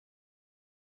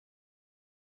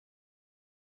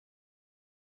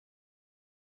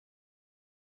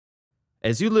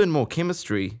As you learn more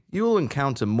chemistry, you will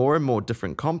encounter more and more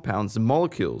different compounds and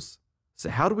molecules.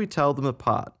 So how do we tell them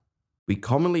apart? We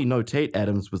commonly notate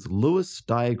atoms with Lewis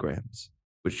diagrams,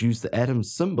 which use the atom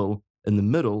symbol in the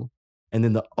middle, and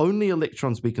then the only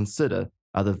electrons we consider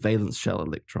are the valence shell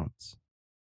electrons.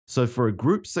 So for a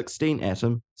group 16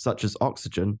 atom, such as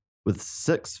oxygen, with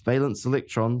 6 valence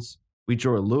electrons, we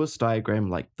draw a Lewis diagram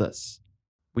like this.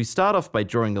 We start off by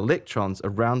drawing electrons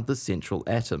around the central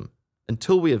atom,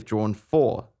 until we have drawn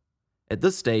 4. At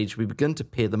this stage, we begin to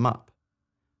pair them up.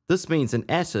 This means an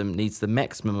atom needs the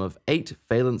maximum of 8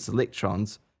 valence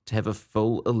electrons to have a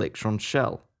full electron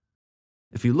shell.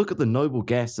 If you look at the noble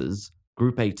gases,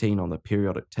 group 18 on the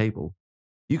periodic table,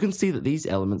 you can see that these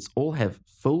elements all have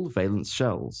full valence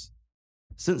shells.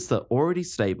 Since they're already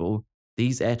stable,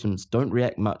 these atoms don't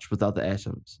react much with other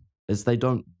atoms, as they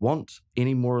don't want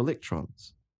any more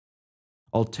electrons.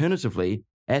 Alternatively,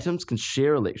 atoms can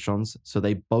share electrons so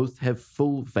they both have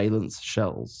full valence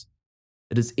shells.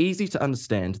 It is easy to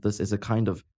understand this as a kind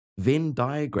of Venn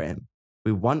diagram,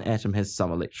 where one atom has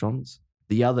some electrons,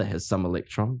 the other has some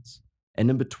electrons, and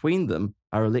in between them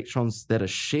are electrons that are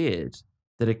shared,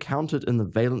 that are counted in the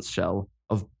valence shell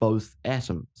of both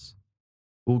atoms.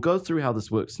 We'll go through how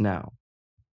this works now.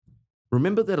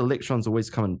 Remember that electrons always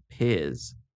come in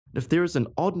pairs. If there is an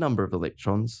odd number of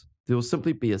electrons, there will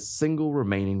simply be a single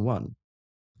remaining one.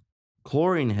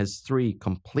 Chlorine has 3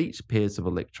 complete pairs of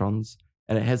electrons,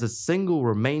 and it has a single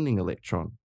remaining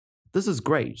electron. This is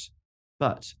great,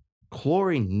 but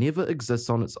chlorine never exists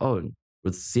on its own,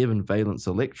 with 7 valence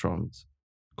electrons.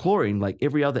 Chlorine, like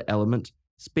every other element,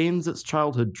 spends its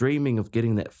childhood dreaming of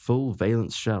getting that full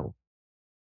valence shell.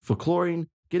 For chlorine,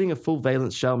 getting a full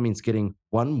valence shell means getting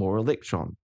 1 more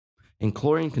electron, and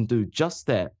chlorine can do just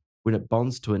that when it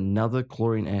bonds to another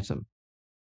chlorine atom.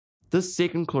 This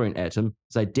second chlorine atom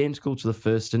is identical to the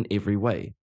first in every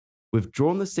way. We've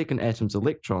drawn the second atom's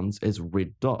electrons as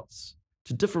red dots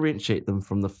to differentiate them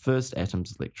from the first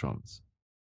atom's electrons.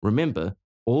 Remember,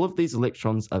 all of these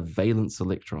electrons are valence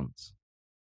electrons.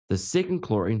 The second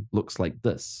chlorine looks like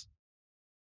this.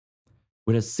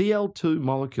 When a Cl2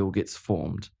 molecule gets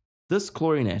formed, this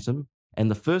chlorine atom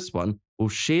and the first one will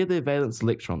share their valence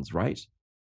electrons, right?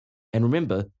 And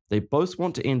remember, they both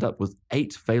want to end up with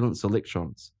 8 valence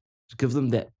electrons to give them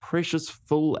that precious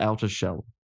full outer shell.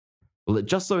 Well, it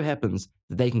just so happens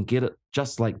that they can get it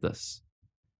just like this.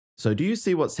 So do you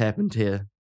see what's happened here?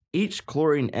 Each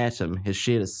chlorine atom has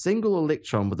shared a single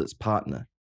electron with its partner,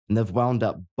 and they've wound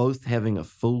up both having a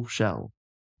full shell.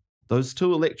 Those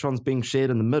 2 electrons being shared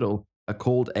in the middle are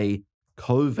called a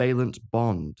covalent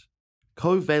bond.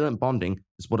 Covalent bonding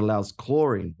is what allows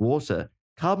chlorine, water,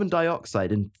 carbon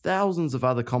dioxide, and thousands of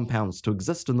other compounds to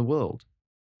exist in the world.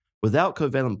 Without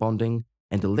covalent bonding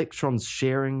and electrons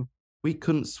sharing, we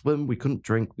couldn't swim, we couldn't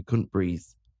drink, we couldn't breathe.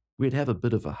 We'd have a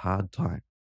bit of a hard time.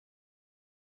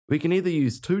 We can either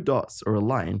use 2 dots or a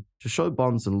line to show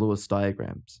bonds in Lewis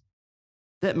diagrams.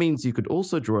 That means you could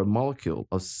also draw a molecule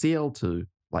of Cl2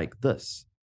 like this.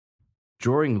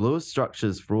 Drawing Lewis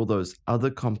structures for all those other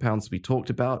compounds we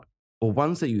talked about, or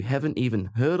ones that you haven't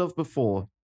even heard of before,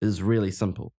 is really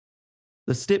simple.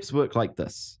 The steps work like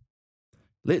this.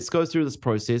 Let's go through this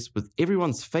process with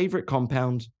everyone's favorite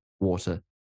compound, water.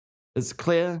 It's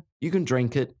clear, you can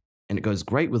drink it, and it goes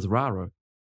great with raro.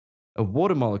 A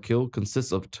water molecule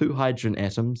consists of 2 hydrogen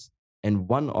atoms and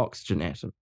 1 oxygen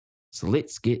atom. So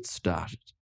let's get started.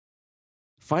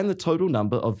 Find the total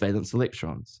number of valence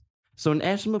electrons. So an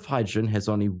atom of hydrogen has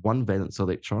only 1 valence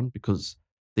electron because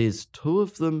there's 2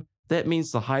 of them. That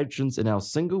means the hydrogens in our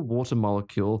single water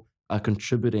molecule are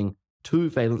contributing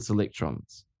 2 valence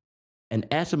electrons. An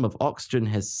atom of oxygen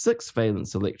has 6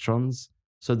 valence electrons,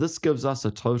 so this gives us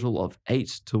a total of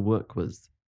 8 to work with.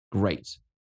 Great.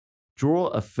 Draw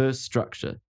a first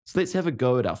structure. So let's have a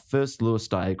go at our first Lewis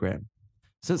diagram.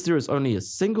 Since there is only a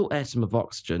single atom of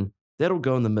oxygen, that'll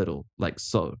go in the middle, like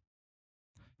so.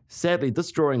 Sadly,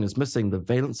 this drawing is missing the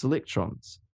valence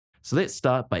electrons, so let's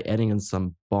start by adding in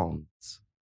some bonds.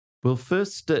 We'll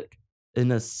first stick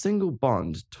in a single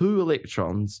bond 2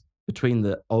 electrons between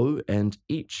the O and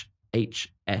each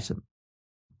H atom.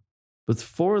 With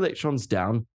 4 electrons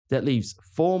down, that leaves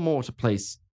 4 more to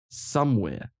place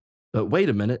somewhere. But wait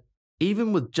a minute,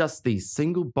 even with just these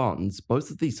single bonds,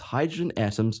 both of these hydrogen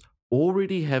atoms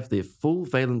already have their full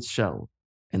valence shell,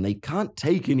 and they can't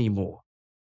take any more.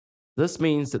 This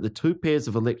means that the 2 pairs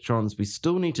of electrons we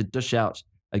still need to dish out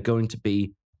are going to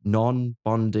be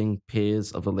non-bonding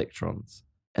pairs of electrons,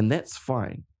 and that's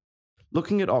fine.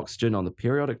 Looking at oxygen on the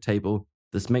periodic table,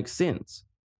 this makes sense.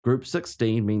 Group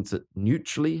 16 means it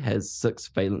neutrally has 6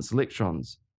 valence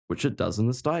electrons, which it does in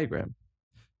this diagram.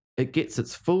 It gets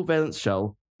its full valence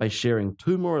shell by sharing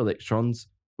 2 more electrons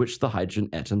which the hydrogen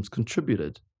atoms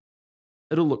contributed.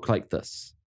 It'll look like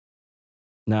this.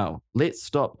 Now, let's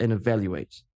stop and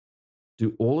evaluate.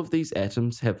 Do all of these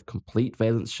atoms have complete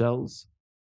valence shells?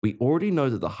 We already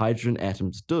know that the hydrogen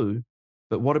atoms do,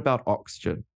 but what about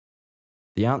oxygen?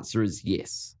 The answer is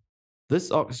yes.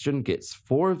 This oxygen gets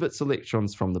 4 of its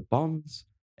electrons from the bonds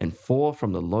and 4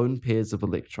 from the lone pairs of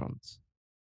electrons.